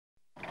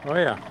Oh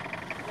yeah,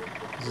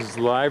 this is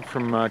live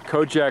from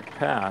Kojak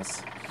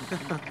Pass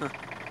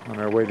on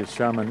our way to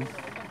Shaman,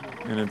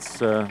 and it's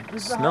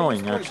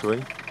snowing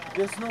actually.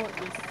 There's snow.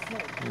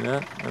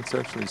 Yeah, that's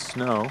actually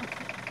snow.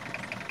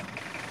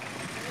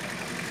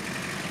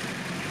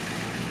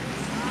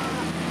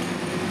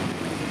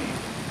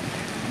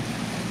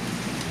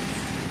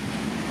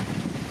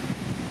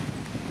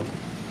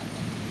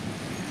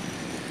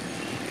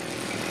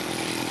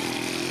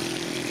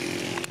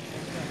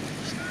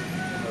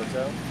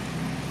 Hotel.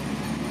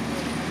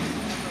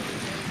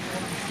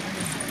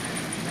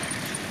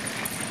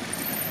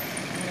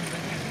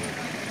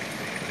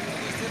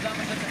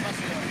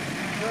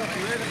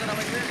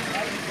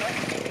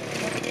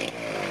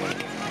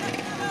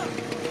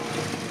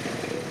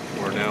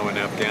 We're now in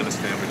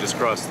Afghanistan. We just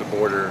crossed the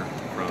border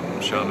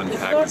from Shaman,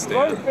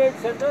 Pakistan, and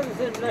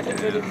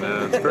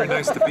it's very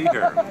nice to be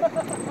here.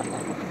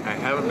 I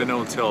haven't been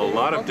able to tell a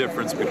lot of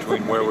difference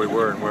between where we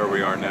were and where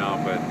we are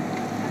now, but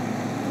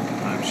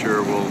I'm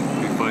sure we'll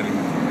be finding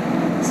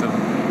some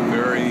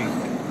very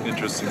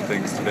interesting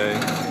things today,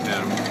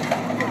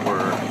 and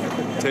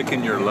we're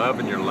taking your love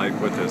and your light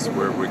with us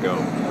wherever we go.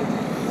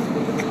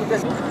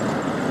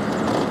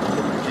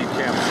 Refugee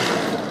camp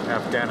in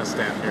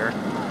Afghanistan here.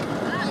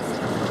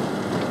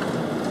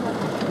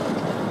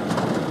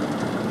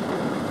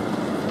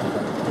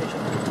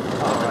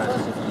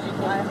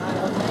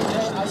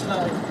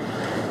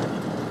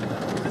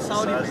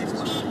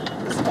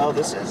 Oh,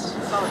 this is?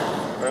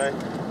 Right.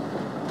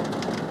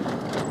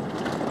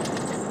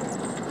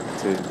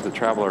 The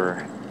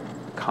traveler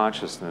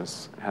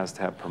consciousness has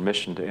to have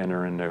permission to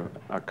enter into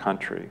a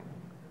country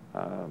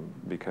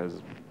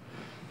because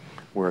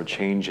we're a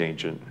change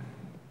agent.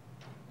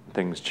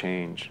 Things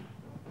change.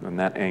 When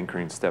that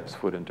anchoring steps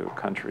foot into a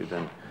country,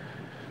 then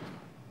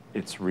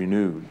it's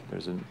renewed.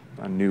 There's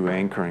a new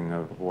anchoring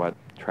of what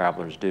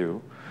travelers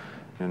do.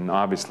 And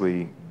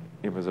obviously,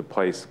 it was a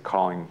place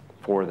calling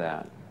for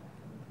that,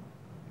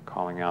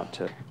 calling out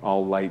to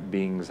all light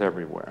beings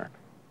everywhere.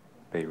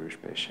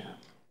 Beirut Beishan.